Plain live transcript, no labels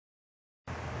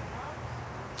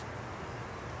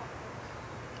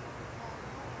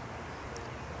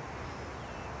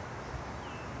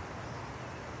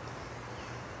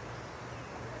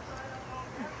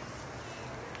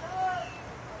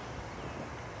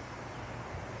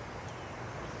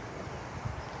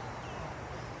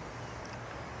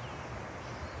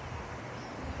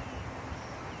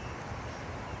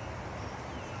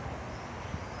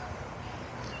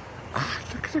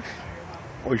look.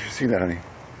 Oh, you should see that, honey.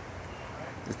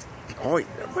 Oh,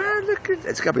 well, look at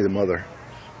it's got to be the mother.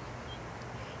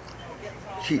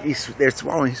 They're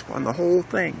swallowing. He's swallowing the whole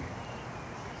thing.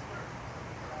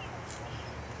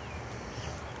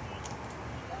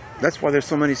 That's why there's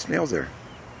so many snails there.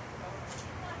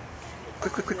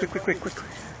 Quick.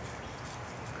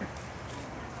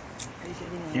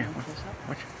 Yeah,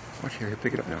 watch here. He'll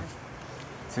pick it up now.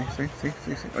 See. Oh,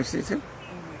 you see him?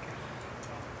 Oh my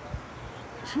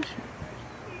God.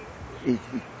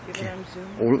 Give it on Zoom.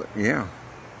 Oh, yeah.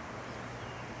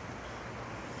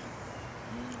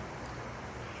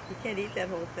 You can't eat that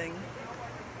whole thing.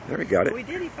 There, he got it. Oh, we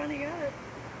did. He finally got it.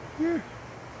 Yeah.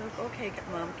 So, okay,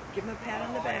 Mom, give him a pat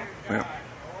on the back. Yeah.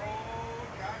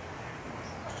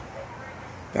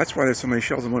 That's why there's so many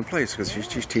shells in one place, because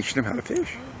she's teaching them how to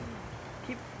fish.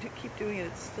 Keep doing it.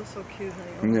 It's still so cute,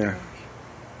 honey. Oh, yeah. Gosh.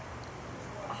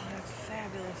 Oh, that's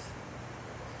fabulous.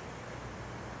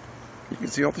 You can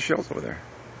see all the shells over there.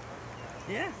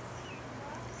 Yeah.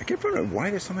 I can't figure out why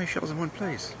there's so many shells in one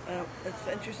place. It's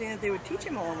interesting that they would teach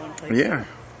him all in one place. Yeah.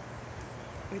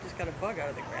 We just got a bug out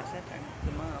of the grass that time,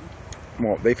 the mom.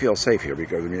 Well, they feel safe here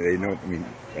because they know.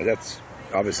 That's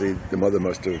obviously the mother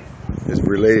must have is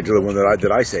related to the one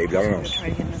that I saved. I don't know. Try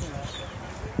to get another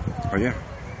one. Oh yeah.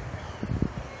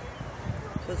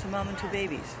 So it's a mom and two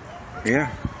babies.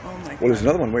 Yeah. Oh my God. Well, there's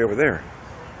another one way over there.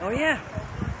 Oh yeah.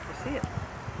 I see it.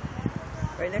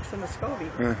 Right next to Muscovy.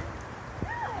 Yeah.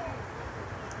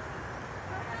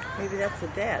 Maybe that's the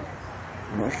dad.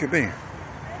 Well, it could be.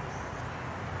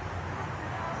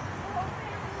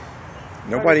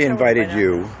 Nobody invited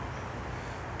you.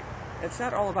 It's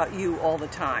not all about you all the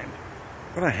time.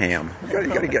 What a ham. You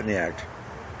gotta get in the act.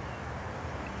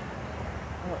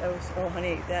 Oh,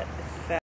 honey, that is fat.